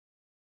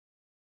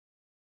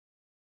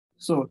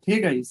So, hey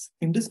guys,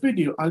 in this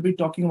video, I'll be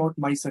talking about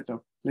my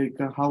setup, like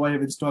how I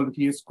have installed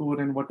VS Code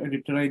and what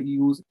editor I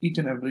use, each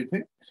and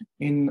everything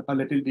in a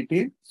little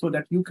detail so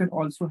that you can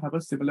also have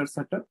a similar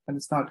setup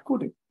and start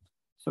coding.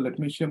 So let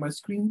me share my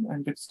screen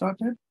and get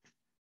started.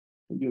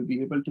 You'll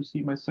be able to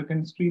see my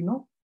second screen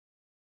now.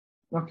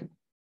 Okay.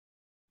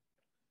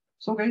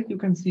 So guys, you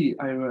can see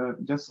I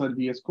just searched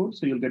VS Code.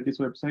 So you'll get this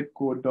website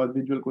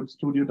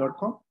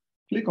code.visualcodestudio.com.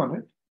 Click on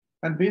it.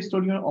 And based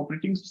on your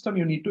operating system,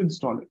 you need to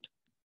install it.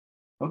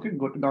 Okay,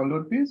 go to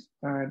download page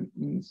and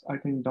means I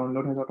think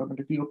download has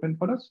automatically opened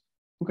for us.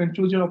 You can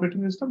choose your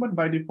operating system, but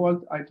by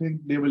default, I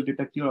think they will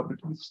detect your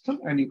operating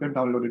system and you can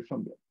download it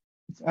from there.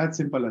 It's as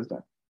simple as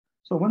that.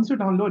 So once you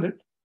download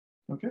it,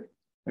 okay,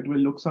 it will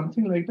look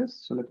something like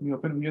this. So let me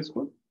open VS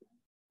Code.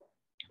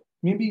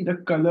 Maybe the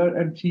color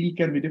and feel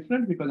can be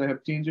different because I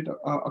have changed it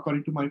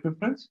according to my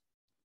preference.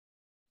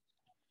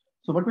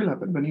 So what will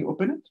happen when you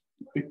open it?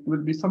 It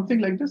will be something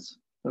like this.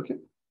 Okay.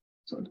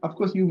 So of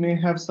course, you may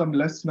have some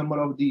less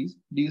number of these.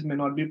 These may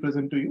not be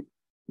present to you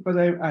because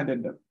I have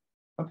added them.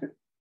 Okay.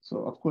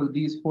 So of course,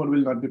 these 4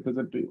 will not be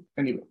present to you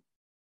anyway.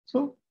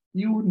 So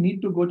you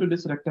need to go to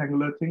this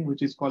rectangular thing,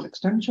 which is called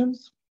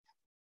extensions.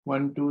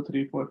 1, 2,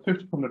 3, 4,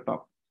 5 from the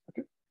top.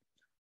 Okay.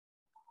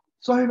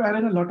 So I've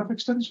added a lot of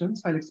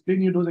extensions. I'll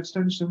explain you those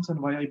extensions and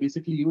why I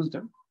basically use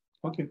them.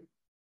 Okay.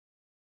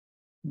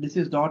 This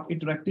is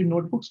 .interactive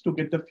notebooks to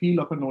get the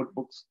feel of a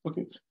notebooks.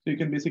 Okay, so you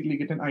can basically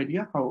get an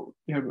idea how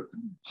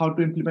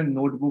to implement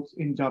notebooks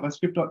in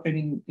JavaScript or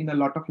in a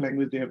lot of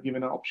language. They have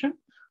given an option.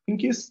 In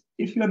case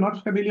if you are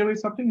not familiar with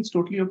something, it's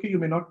totally okay. You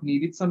may not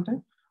need it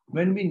sometime.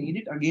 When we need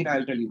it, again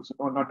I'll tell you. So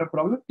not a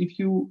problem.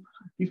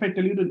 If I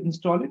tell you to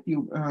install it,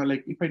 you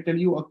like if I tell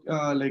you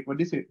like what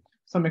do you say,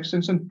 some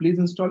extension, please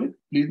install it.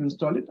 Please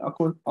install it.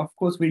 Of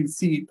course, we'll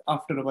see it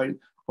after a while.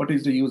 What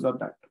is the use of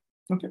that?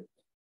 Okay.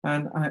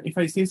 And if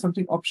I say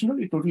something optional,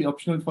 it's totally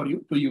optional for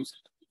you to use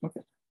it.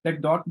 Okay, like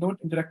 .note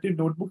interactive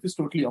notebook is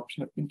totally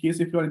optional in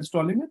case if you are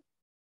installing it.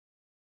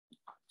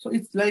 So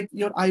it's like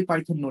your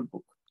IPython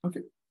notebook.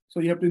 Okay, so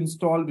you have to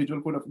install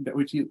Visual Code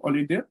which is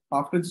already there.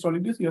 After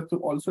installing this, you have to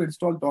also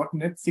install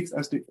 .NET 6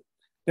 SDK.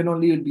 Then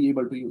only you'll be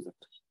able to use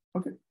it.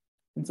 Okay,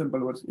 in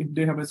simple words, if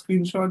they have a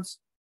screenshots,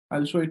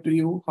 I'll show it to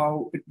you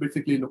how it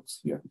basically looks.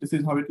 Yeah, this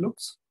is how it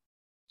looks.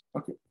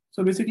 Okay.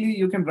 So basically,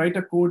 you can write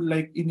a code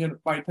like in your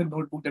Python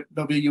notebook that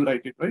the way you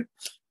write it, right?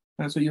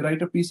 And so you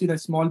write a piece in a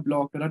small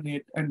block, run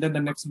it, and then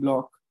the next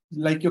block,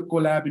 like your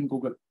collab in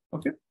Google.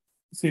 Okay,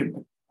 same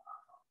thing.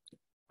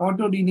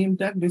 Auto rename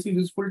tag. This is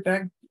useful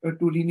tag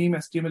to rename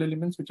HTML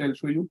elements, which I'll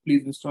show you.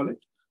 Please install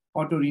it.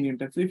 Auto rename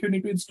tag. So if you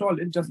need to install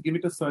it, just give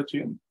it a search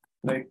in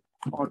like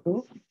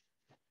auto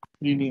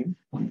rename,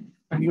 and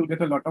you'll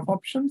get a lot of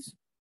options.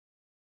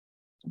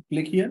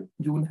 Click here,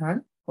 June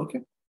hand.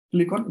 Okay.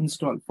 Click on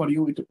install. For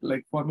you, it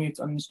like for me, it's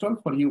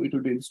uninstalled. For you, it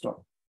will be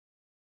installed.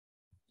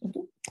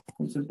 Okay,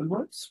 in simple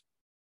words.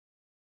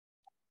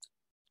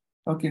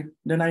 Okay,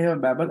 then I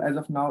have Babel. As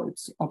of now,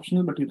 it's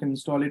optional, but you can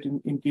install it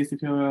in case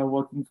if you're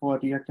working for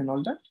React and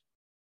all that.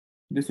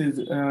 This is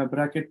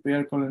bracket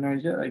pair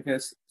colorizer, I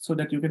guess, so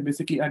that you can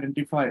basically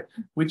identify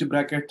which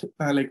bracket,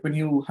 like when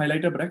you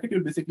highlight a bracket, you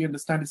basically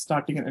understand its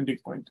starting and ending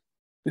point.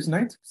 It's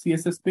nice.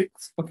 CSS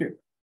picks. Okay.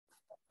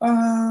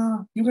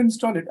 You can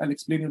install it. I'll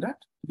explain you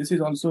that. This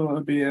is also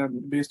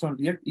based on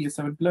React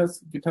ES7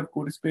 Plus, GitHub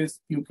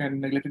Codespace. You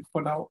can neglect it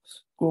for now.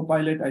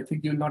 Copilot, I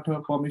think you'll not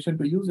have permission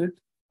to use it,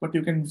 but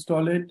you can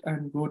install it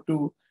and go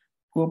to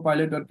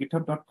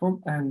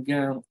copilot.github.com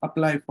and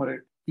apply for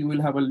it. You will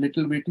have a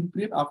little waiting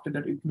period. After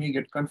that, it may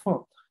get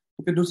confirmed.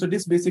 Okay, so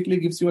this basically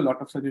gives you a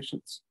lot of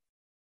suggestions.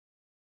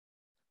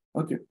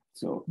 Okay,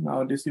 so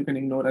now this you can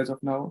ignore as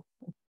of now.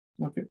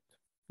 Okay.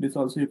 This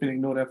also you can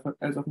ignore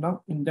as of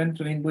now. Indent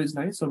rainbow is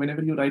nice. So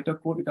whenever you write a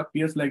code, it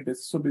appears like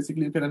this. So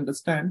basically you can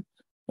understand,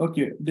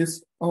 okay,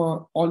 this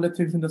all the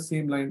things in the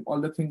same line,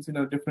 all the things in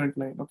a different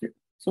line. Okay.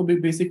 So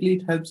basically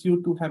it helps you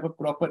to have a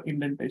proper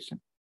indentation.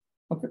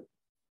 Okay.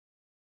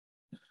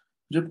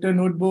 Jupyter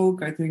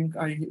Notebook, I think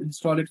I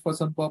installed it for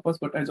some purpose,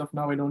 but as of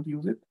now, I don't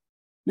use it.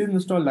 Please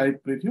install Live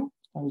Preview.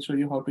 I will show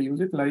you how to use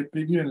it. Live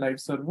Preview and Live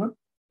Server.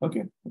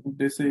 Okay.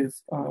 This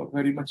is a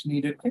very much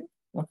needed thing.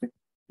 Okay.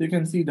 You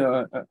can see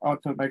the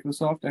author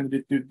Microsoft and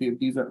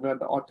these are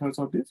the authors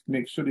of this.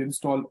 Make sure you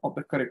install of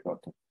the correct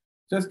author.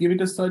 Just give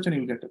it a search and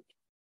you'll get it.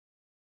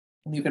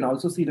 And you can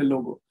also see the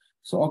logo.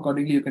 So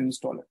accordingly, you can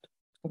install it.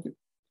 Okay.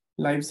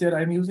 LiveShare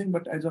I'm using,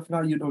 but as of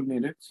now, you don't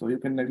need it. So you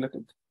can neglect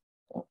it.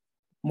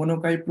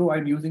 Monokai Pro,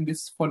 I'm using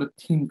this for the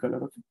theme color.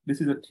 Okay. This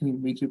is a theme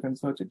which you can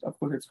search it. Of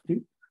course, it's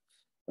free.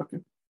 Okay.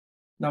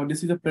 Now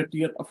this is a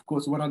prettier, of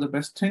course, one of the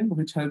best things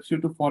which helps you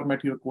to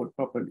format your code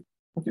properly.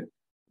 Okay.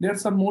 There are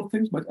some more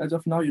things, but as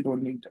of now, you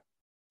don't need them.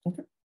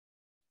 Okay.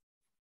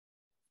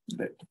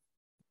 Right.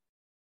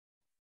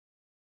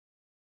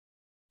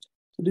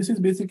 So this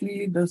is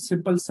basically the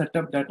simple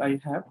setup that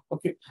I have.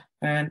 Okay.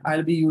 And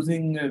I'll be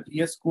using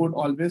VS Code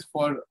always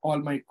for all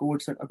my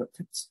codes and other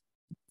things.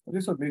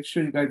 Okay. So make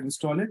sure you guys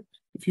install it.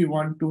 If you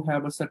want to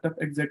have a setup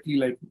exactly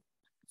like me.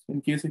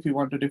 In case if you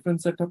want a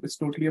different setup, it's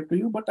totally up to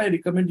you. But I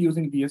recommend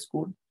using VS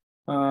Code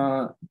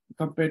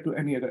compared to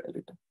any other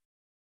editor.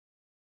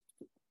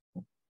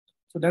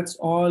 So that's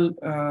all,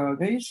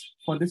 guys,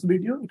 for this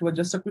video. It was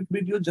just a quick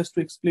video just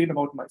to explain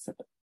about my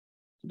setup.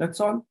 So that's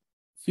all.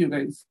 See you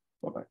guys.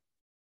 Bye-bye.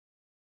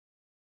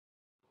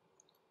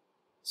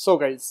 So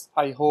guys,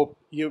 I hope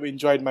you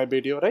enjoyed my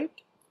video, right?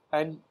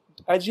 And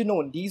as you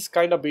know, these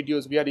kind of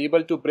videos, we are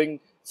able to bring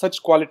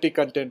such quality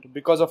content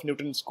because of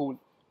Nutanix School.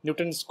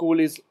 Nutanix School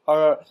is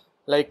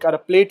like a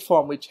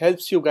platform which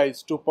helps you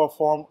guys to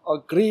perform a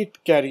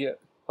great career.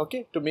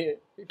 Okay,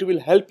 it will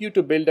help you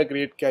to build a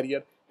great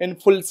career in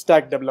full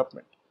stack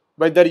development.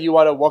 Whether you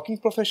are a working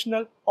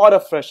professional or a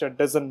fresher,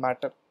 doesn't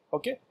matter.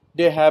 Okay,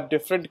 they have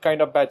different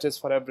kind of batches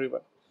for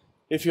everyone.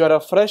 If you are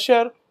a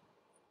fresher,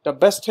 the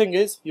best thing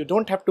is you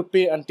don't have to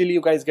pay until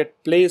you guys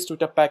get placed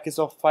with a package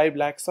of 5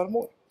 lakhs or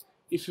more.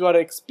 If you are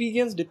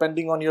experienced,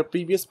 depending on your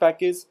previous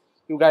package,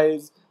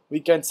 we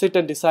can sit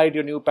and decide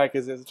your new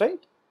packages, right?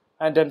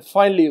 And then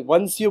finally,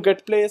 once you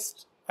get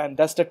placed, and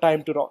that's the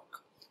time to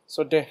rock.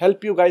 So they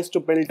help you guys to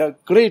build a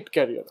great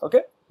career,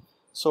 okay?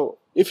 So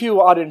if you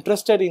are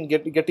interested in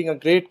getting a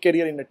great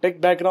career in a tech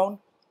background,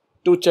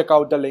 do check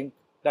out the link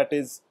that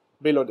is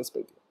below this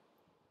video.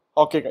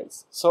 Okay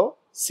guys, so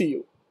see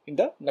you in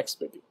the next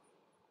video.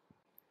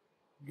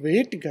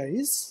 Wait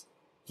guys,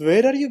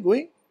 where are you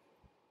going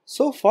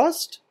so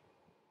fast?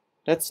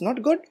 That's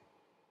not good.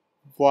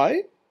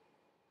 Why?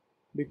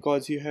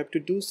 Because you have to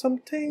do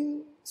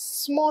something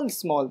small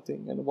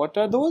thing. And what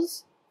are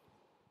those?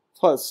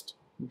 First,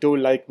 do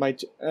like my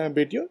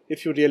video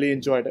if you really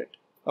enjoyed it.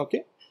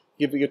 Okay,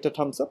 give it a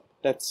thumbs up.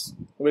 That's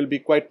will be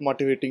quite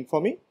motivating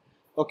for me.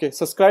 Okay,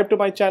 subscribe to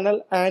my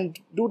channel and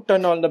do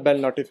turn on the bell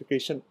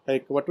notification.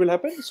 Like what will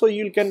happen? So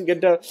you can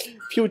get the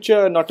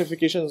future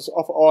notifications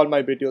of all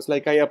my videos.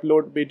 Like I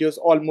upload videos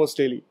almost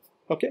daily.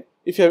 Okay,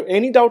 if you have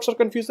any doubts or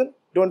confusion,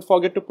 don't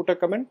forget to put a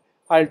comment.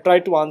 I'll try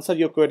to answer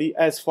your query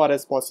as far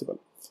as possible.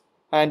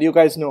 And you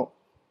guys know,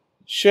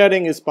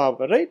 sharing is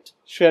power, right?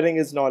 Sharing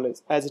is knowledge,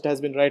 as it has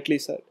been rightly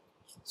said.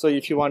 So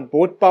if you want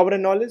both power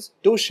and knowledge,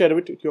 do share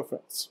it with your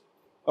friends.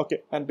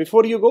 Okay, and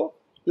before you go,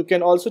 you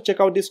can also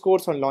check out this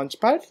course on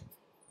Launchpad.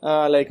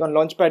 Like on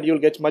Launchpad, you'll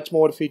get much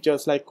more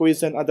features like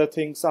quiz and other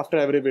things after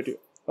every video.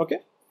 Okay?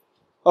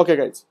 Okay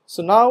guys,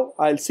 so now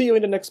I'll see you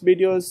in the next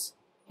videos.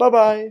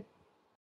 Bye-bye.